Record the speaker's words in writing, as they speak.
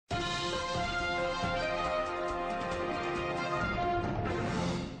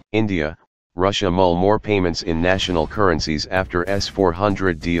India, Russia mull more payments in national currencies after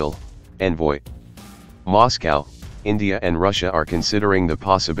S-400 deal, Envoy. Moscow, India and Russia are considering the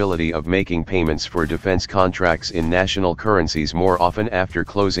possibility of making payments for defense contracts in national currencies more often after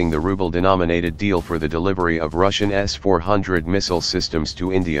closing the ruble-denominated deal for the delivery of Russian S-400 missile systems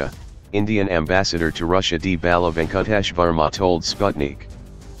to India, Indian ambassador to Russia Bala Venkatesh Varma told Sputnik.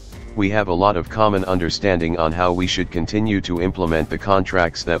 We have a lot of common understanding on how we should continue to implement the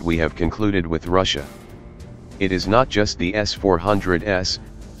contracts that we have concluded with Russia. It is not just the S-400s,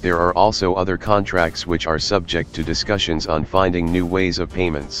 there are also other contracts which are subject to discussions on finding new ways of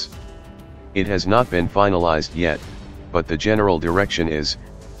payments. It has not been finalized yet, but the general direction is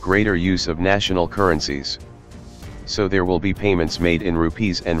greater use of national currencies. So there will be payments made in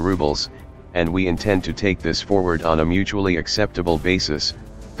rupees and rubles, and we intend to take this forward on a mutually acceptable basis,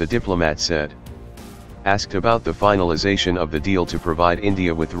 the diplomat said. Asked about the finalization of the deal to provide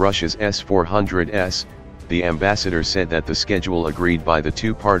India with Russia's S-400s, the ambassador said that the schedule agreed by the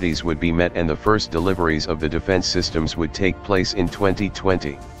two parties would be met and the first deliveries of the defense systems would take place in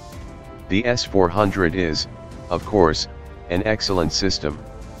 2020. The S-400 is, of course, an excellent system.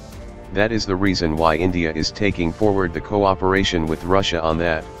 That is the reason why India is taking forward the cooperation with Russia on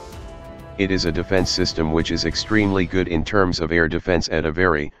that. It is a defense system which is extremely good in terms of air defense at a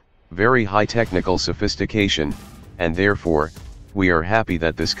very, very high technical sophistication, and therefore, we are happy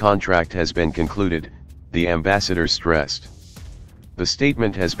that this contract has been concluded, the ambassador stressed. The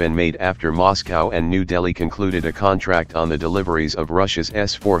statement has been made after Moscow and New Delhi concluded a contract on the deliveries of Russia's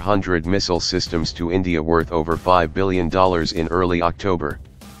S-400 missile systems to India worth over $5 billion in early October.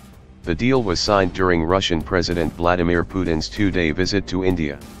 The deal was signed during Russian President Vladimir Putin's two-day visit to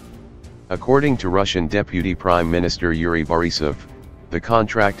India. According to Russian Deputy Prime Minister Yuri Borisov, the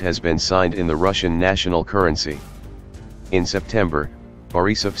contract has been signed in the Russian national currency. In September,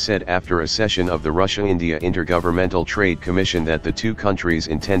 Borisov said after a session of the Russia-India Intergovernmental Trade Commission that the two countries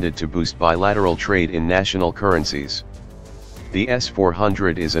intended to boost bilateral trade in national currencies. The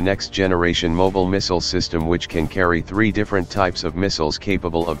S-400 is a next-generation mobile missile system which can carry 3 different types of missiles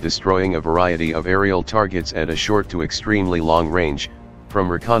capable of destroying a variety of aerial targets at a short to extremely long range, from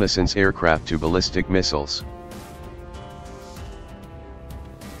reconnaissance aircraft to ballistic missiles.